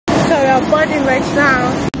we are boarding right now.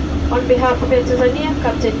 On behalf of Air Tanzania,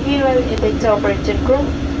 Captain Airline and the entire operating crew,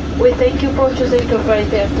 we thank you for choosing to fly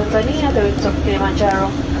Air Tanzania, the wings of Kilimanjaro.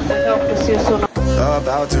 We hope to see you soon.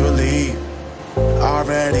 About to leave,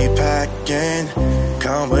 already packing,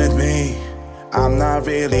 come with me. I'm not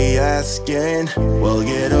really asking, we'll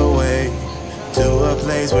get away to a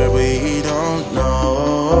place where we don't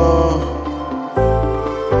know.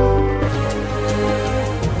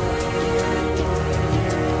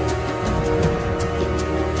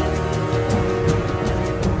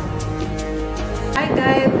 Hi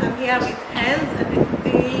guys, I'm here with Hans, and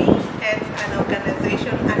he heads an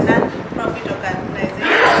organization, a non-profit organization,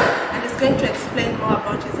 and he's going to explain more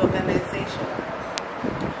about his organization.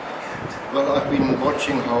 Well, I've been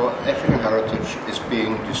watching how African heritage is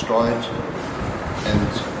being destroyed and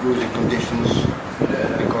losing conditions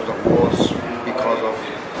because of wars, because of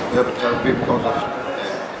urban terrorism, because of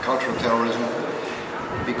cultural terrorism,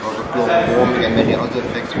 because of global warming and many other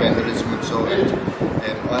effects, vandalism and so on.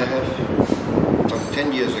 I have, some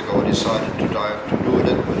 10 years ago, decided to do a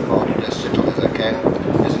little bit about it as little as I can,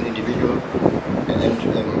 as an individual, and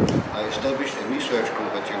I established a research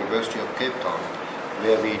group at the University of Cape Town,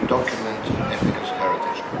 where we document Africa's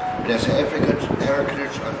heritage. When I say African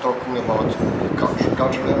heritage, I'm talking about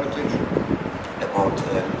cultural heritage, about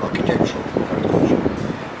architectural heritage.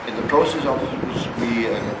 In the process of this, we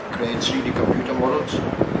create 3D computer models.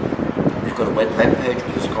 We've got a web page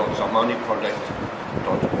which is called Zamani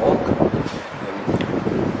Project.org.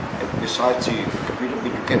 Besides the computer,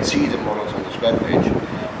 you can see the models on this web page.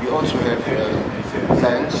 We also have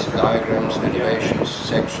plans, diagrams, elevations,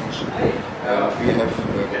 sections. We have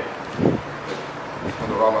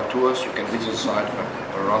panorama tours. You can visit the site on a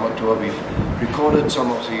panorama tour. We've recorded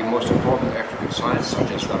some of the most important African sites,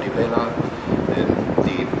 such as Lalibela,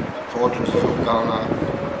 the fortresses of Ghana,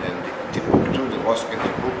 and Timbuktu, the mosque in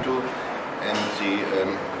Timbuktu, and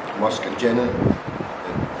the mosque in Jenne.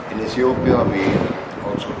 In Ethiopia, we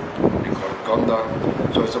also record Gondar.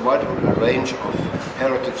 So it's a wide range of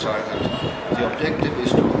heritage sites, and the objective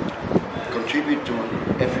is to contribute to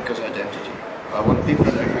Africa's identity. I want people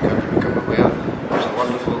in Africa to become aware of the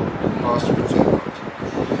wonderful past which they've got,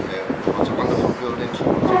 of the wonderful buildings, of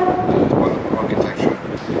the wonderful architecture,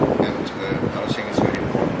 and I think it's very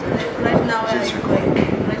important. Right now, where are you going to?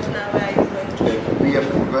 We have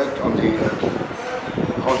worked on the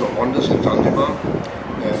House of Wonders in Zanzibar.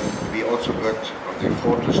 We also worked on the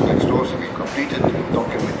fortress next door, so we completed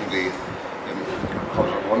documenting the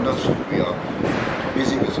House of Wonders. We are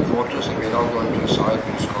busy with the fortress, and we are now going to a site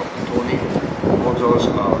which is called Tony. All those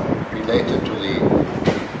are related to the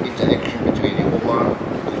interaction between the Oman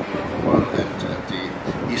and the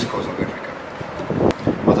east coast of Africa.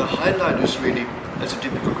 But the highlight is really, that's a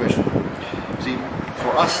typical question. See,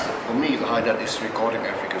 for us, for me, the highlight is recording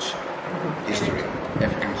Africa's history,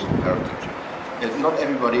 African heritage. And not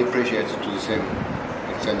everybody appreciates it to the same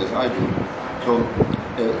extent as I do. So,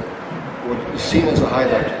 what is seen as a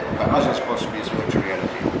highlight by others possibly is virtual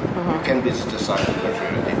reality. You can visit the site with virtual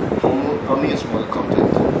reality. For me, it's more the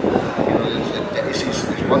content. You know, there is this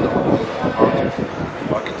wonderful art,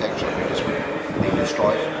 architecture which is being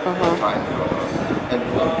destroyed in time. And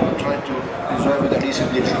I'm trying to preserve it at least in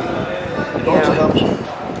digital. It also helps.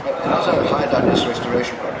 Another highlight is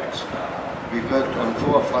restoration projects. We've worked on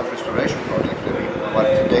 4 or 5 restoration projects where we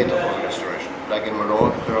provide the data for the restoration, like in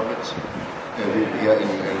Meroe pyramids. Here in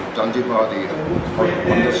Zanzibar, the House of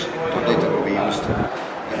Wonders, the data will be used.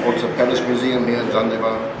 And also Palace Museum here in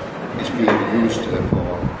Zanzibar is being used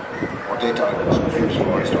for data items used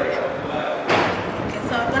for restoration. Okay,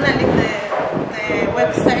 so I'm going to leave the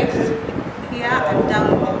website here and down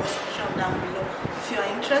in the description down below. If you are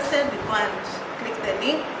interested, you go and click the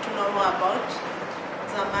link to know more about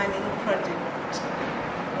Zamani Project.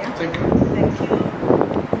 Yeah? Thank you. Thank you.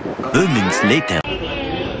 Moments later.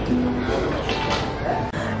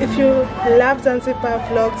 If you love Zanzibar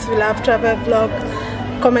vlogs, you love travel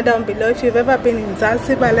vlogs, comment down below. If you've ever been in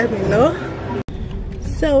Zanzibar, let me know.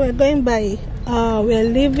 So we're going by, we're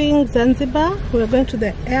leaving Zanzibar. We're going to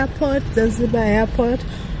the airport, Zanzibar Airport.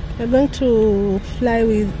 We're going to fly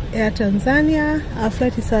with Air Tanzania. Our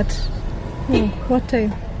flight is at, what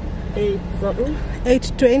time?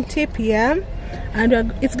 8:20 p.m. and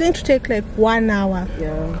it's going to take like 1 hour.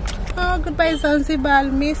 Yeah. Oh, goodbye Zanzibar, I'll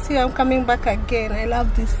miss you. I'm coming back again. I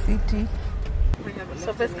love this city.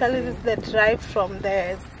 So basically this is the drive from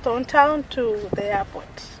the Stone Town to the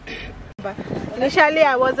airport. But initially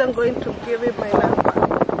I wasn't going to give him my number.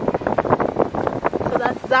 So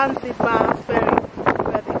that's Zanzibar ferry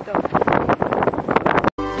where they talk.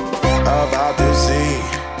 About to see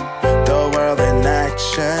the world in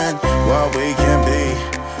action, what we can be.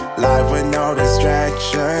 Like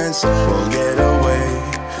distance, we'll get away.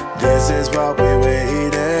 This is what we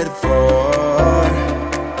waited for.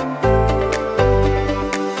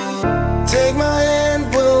 Take my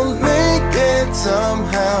hand, we'll make it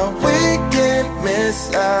somehow. We can't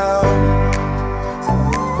miss out.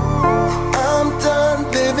 I'm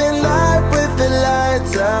done living life with the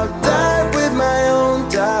lights out. Die with my own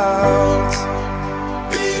doubts.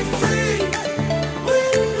 Be free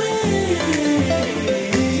with me.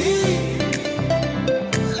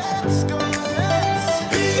 Let's go, let's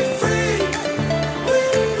be free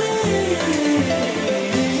with me.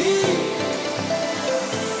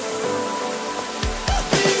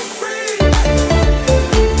 Be free.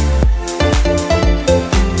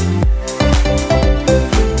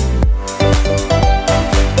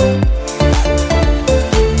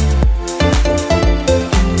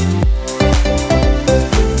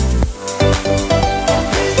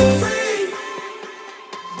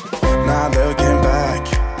 Not looking back,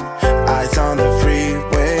 eyes on the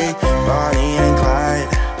freeway, Bonnie and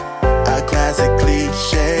Clyde, a classic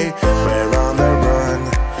cliche. We're on the run,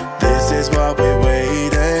 this is what we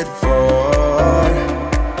waited for.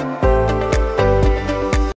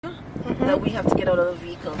 That we have to get out of the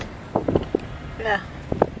vehicle. Yeah.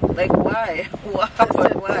 Like why?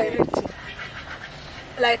 Why?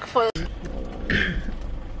 Like for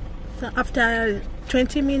so after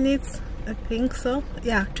 20 minutes, I think so.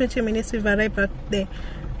 Yeah, 20 minutes we've arrived at the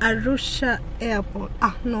Arusha Airport.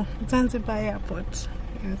 No, Zanzibar Airport.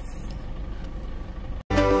 Yes.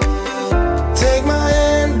 Take my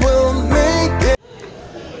hand, we'll make it.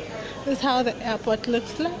 This is how the airport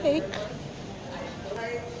looks like.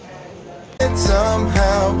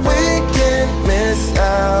 Somehow we can't miss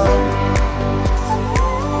out.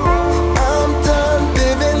 I'm done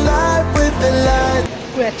living life with the lights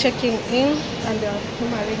We are checking in and they are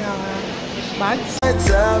humoring our bags.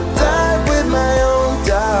 out. Die with my own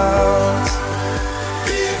doubts.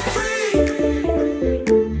 Be free.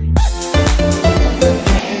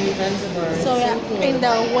 So we are in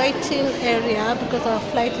the waiting area because our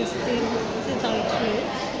flight is still. This is how it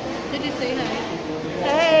looks. Did you say hi?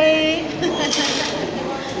 Hey!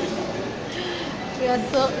 We are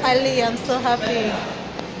so early. I'm so happy.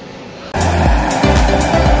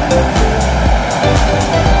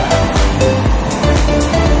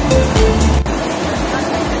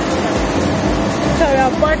 So we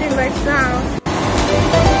are boarding right now.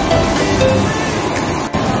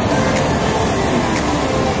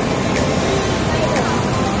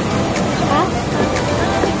 Huh?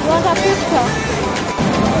 You want a picture?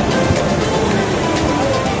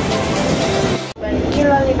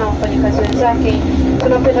 Kilali na wafanyakazi wenzake,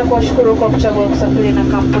 tunapenda kuwashukuru kwa kuchagua kusafiri na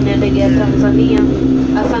kampuni ya ndege ya Tanzania.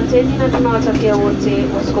 Asanteni na tunawatakia wote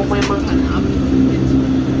usiku mwema.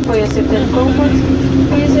 For your safety and comfort,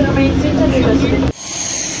 please remain seated with us.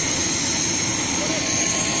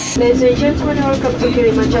 Ladies and gentlemen, welcome to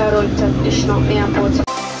Kilimanjaro International Airport.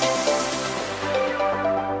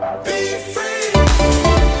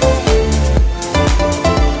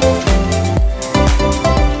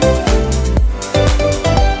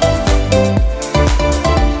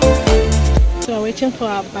 Waiting for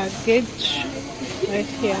our baggage right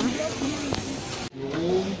here.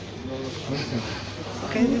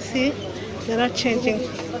 Can you see? They're not changing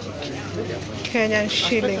Kenyan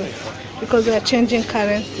shillings because they are changing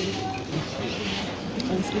currency.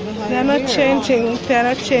 They're not changing. They're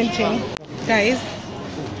not changing. Guys,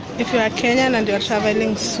 if you are Kenyan and you're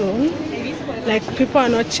traveling soon, like people are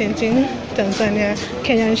not changing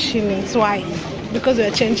Kenyan shillings. Why? Because we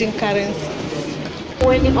are changing currency.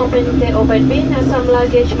 When you open the overhead bin, some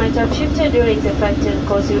luggage might have shifted during the flight and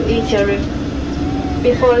cause you injury.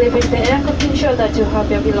 Before leaving the aircraft, ensure that you have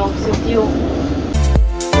your belongings with you.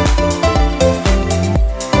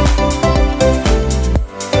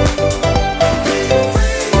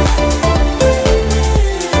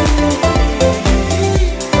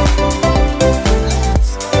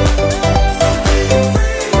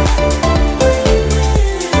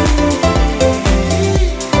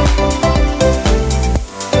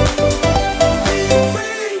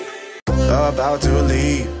 About to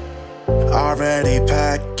leave, already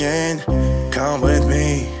packing. Come with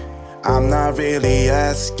me, I'm not really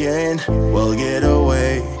asking. We'll get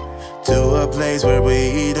away to a place where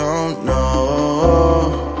we don't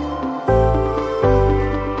know.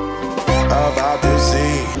 About to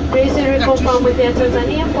see. Please reconfirm with Air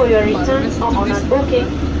Tanzania for your return or on booking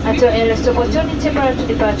at your earliest opportunity prior to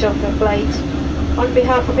departure of the flight. On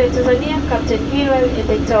behalf of Air Tanzania, Captain Hilal and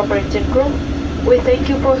the entire operating crew, we thank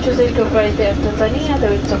you for choosing to fly Air Tanzania, the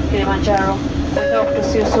wings of Kilimanjaro. We hope to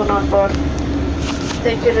see you soon on board.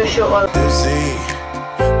 Thank you to show all.